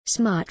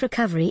Smart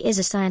Recovery is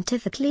a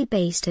scientifically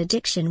based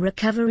addiction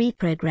recovery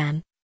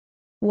program.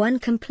 One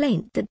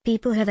complaint that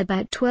people have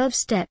about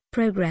 12-step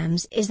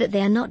programs is that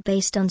they are not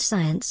based on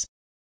science.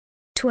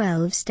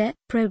 12-step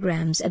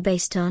programs are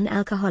based on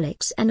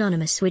Alcoholics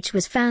Anonymous, which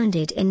was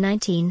founded in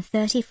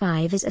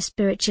 1935 as a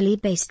spiritually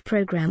based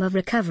program of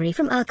recovery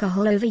from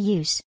alcohol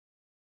overuse.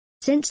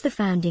 Since the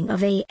founding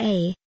of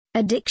AA,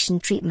 addiction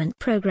treatment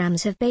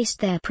programs have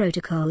based their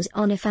protocols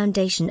on a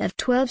foundation of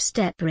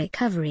 12-step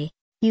recovery,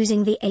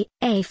 using the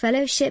AA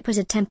Fellowship as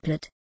a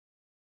template.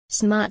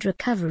 Smart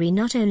Recovery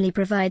not only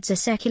provides a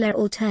secular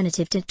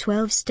alternative to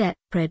 12-step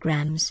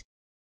programs.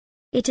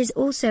 It is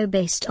also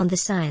based on the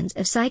science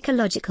of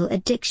psychological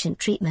addiction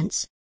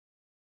treatments.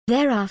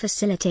 There are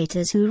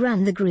facilitators who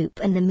run the group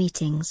and the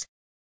meetings.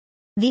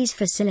 These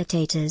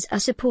facilitators are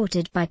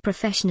supported by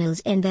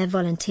professionals in their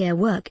volunteer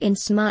work in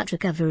Smart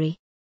Recovery.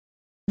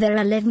 There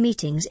are live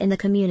meetings in the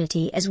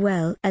community as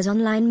well as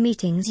online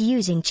meetings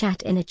using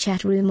chat in a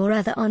chat room or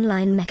other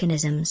online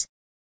mechanisms.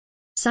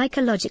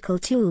 Psychological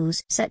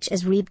tools such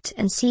as REBT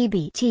and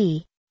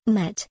CBT,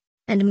 MET,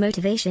 and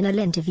motivational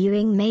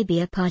interviewing may be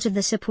a part of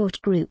the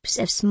support groups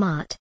of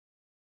Smart.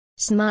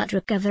 Smart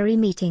Recovery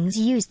meetings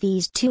use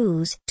these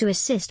tools to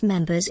assist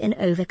members in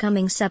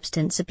overcoming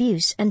substance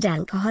abuse and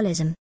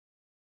alcoholism.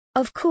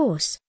 Of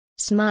course,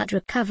 Smart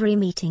Recovery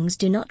meetings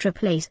do not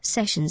replace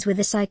sessions with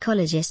a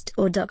psychologist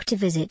or doctor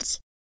visits.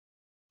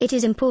 It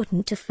is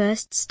important to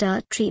first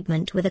start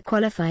treatment with a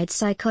qualified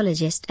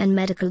psychologist and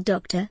medical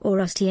doctor or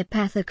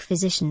osteopathic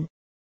physician.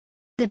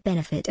 The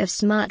benefit of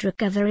Smart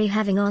Recovery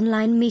having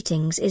online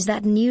meetings is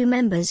that new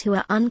members who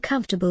are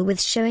uncomfortable with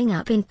showing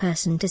up in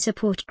person to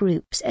support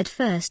groups at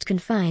first can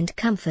find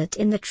comfort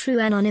in the true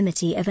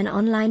anonymity of an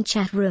online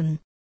chat room.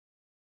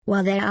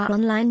 While there are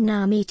online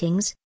NA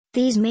meetings,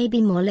 these may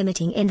be more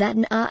limiting in that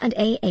NA and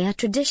AA are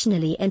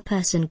traditionally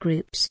in-person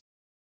groups.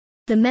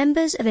 The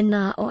members of a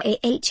NA or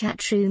AA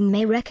chat room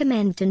may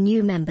recommend to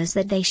new members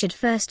that they should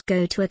first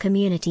go to a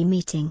community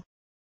meeting.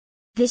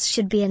 This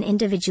should be an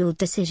individual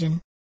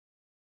decision.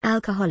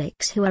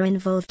 Alcoholics who are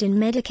involved in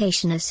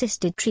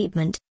medication-assisted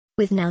treatment,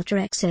 with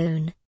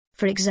naltrexone,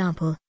 for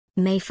example,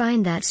 may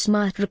find that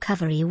Smart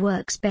Recovery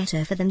works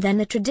better for them than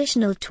the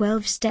traditional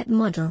 12-step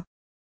model.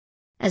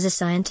 As a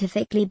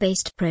scientifically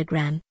based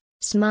program,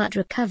 Smart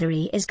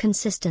Recovery is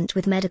consistent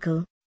with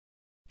medical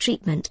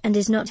treatment and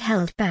is not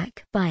held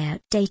back by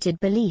outdated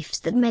beliefs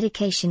that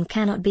medication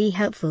cannot be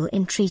helpful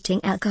in treating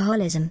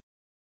alcoholism.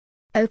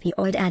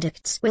 Opioid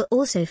addicts will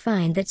also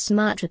find that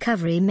Smart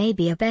Recovery may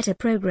be a better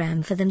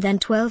program for them than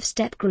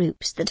 12-step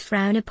groups that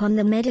frown upon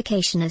the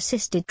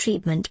medication-assisted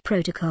treatment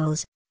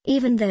protocols,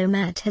 even though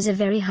MAT has a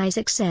very high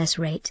success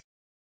rate.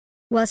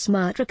 While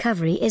Smart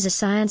Recovery is a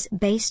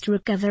science-based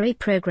recovery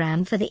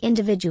program for the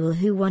individual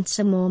who wants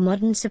a more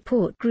modern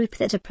support group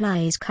that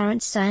applies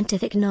current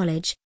scientific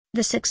knowledge,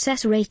 the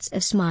success rates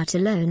of Smart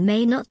alone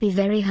may not be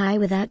very high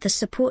without the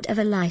support of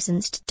a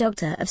licensed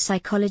doctor of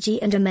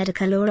psychology and a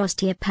medical or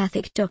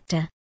osteopathic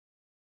doctor.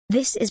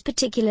 This is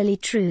particularly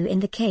true in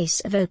the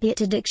case of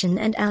opiate addiction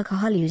and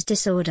alcohol use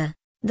disorder,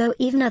 though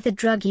even other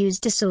drug use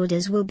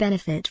disorders will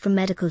benefit from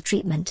medical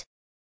treatment.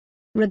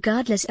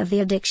 Regardless of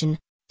the addiction,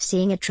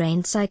 seeing a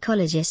trained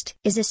psychologist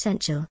is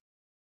essential.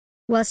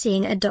 While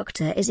seeing a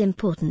doctor is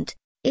important,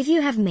 if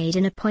you have made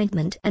an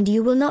appointment and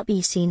you will not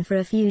be seen for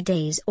a few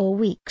days or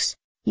weeks,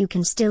 you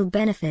can still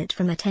benefit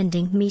from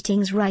attending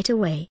meetings right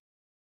away.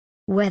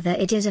 Whether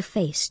it is a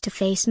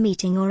face-to-face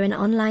meeting or an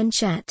online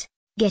chat,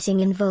 getting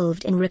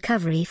involved in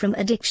recovery from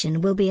addiction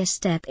will be a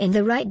step in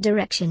the right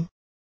direction.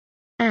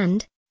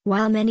 And,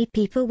 while many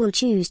people will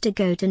choose to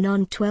go to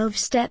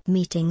non-12-step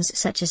meetings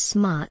such as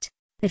Smart,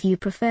 if you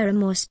prefer a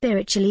more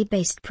spiritually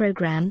based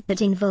program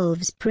that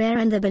involves prayer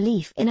and the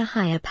belief in a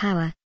higher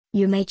power,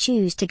 you may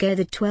choose to go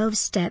the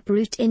 12-step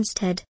route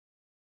instead.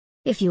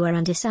 If you are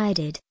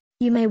undecided,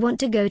 you may want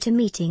to go to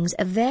meetings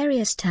of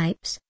various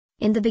types,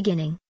 in the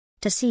beginning,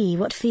 to see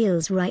what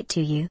feels right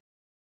to you.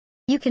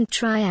 You can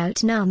try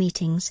out NA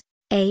meetings,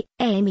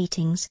 AA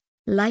meetings,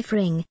 Life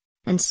Ring,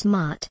 and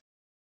Smart.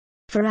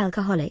 For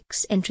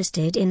alcoholics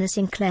interested in the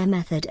Sinclair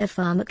method of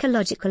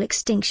pharmacological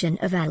extinction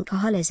of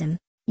alcoholism,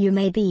 you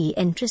may be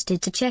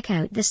interested to check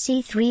out the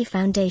C3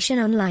 Foundation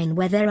online,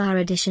 where there are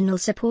additional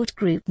support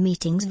group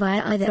meetings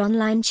via either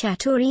online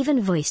chat or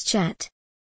even voice chat.